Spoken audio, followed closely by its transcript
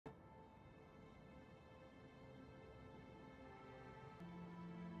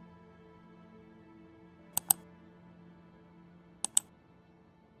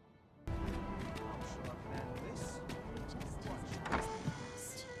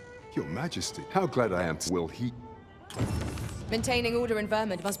Your Majesty, how glad I am to... Will he... Maintaining order in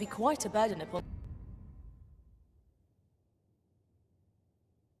Vermund must be quite a burden upon...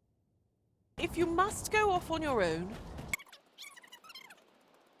 If you must go off on your own...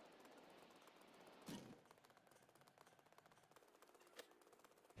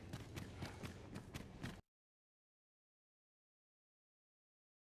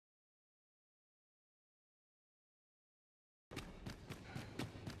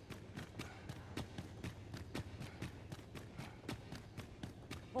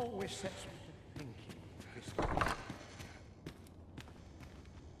 Always sets me to thinking.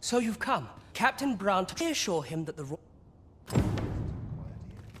 So you've come. Captain Brandt, reassure him that the...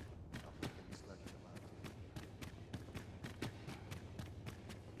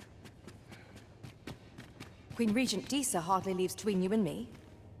 Queen Regent Disa hardly leaves between you and me.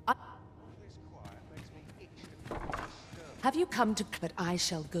 Have you come to... But I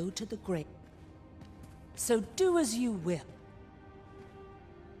shall go to the grave. So do as you will.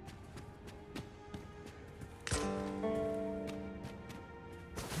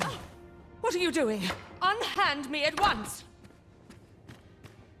 What are you doing? Unhand me at once!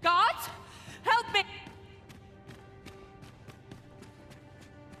 Guards! Help me!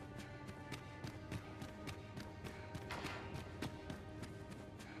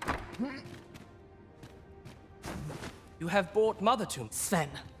 You have brought Mother to me. Sven.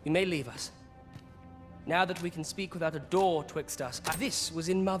 You may leave us. Now that we can speak without a door twixt us, this was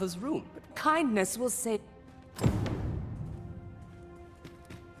in Mother's room. But kindness will save...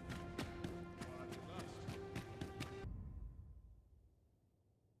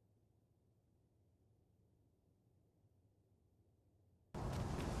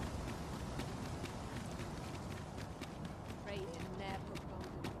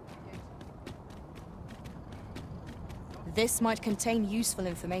 This might contain useful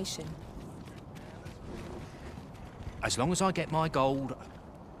information. As long as I get my gold...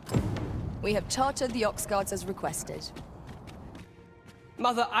 We have chartered the Ox Guards as requested.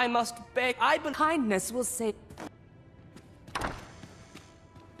 Mother, I must beg... Kindness will save...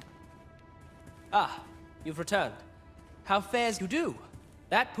 Ah, you've returned. How fares you do?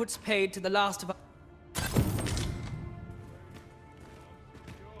 That puts paid to the last of us.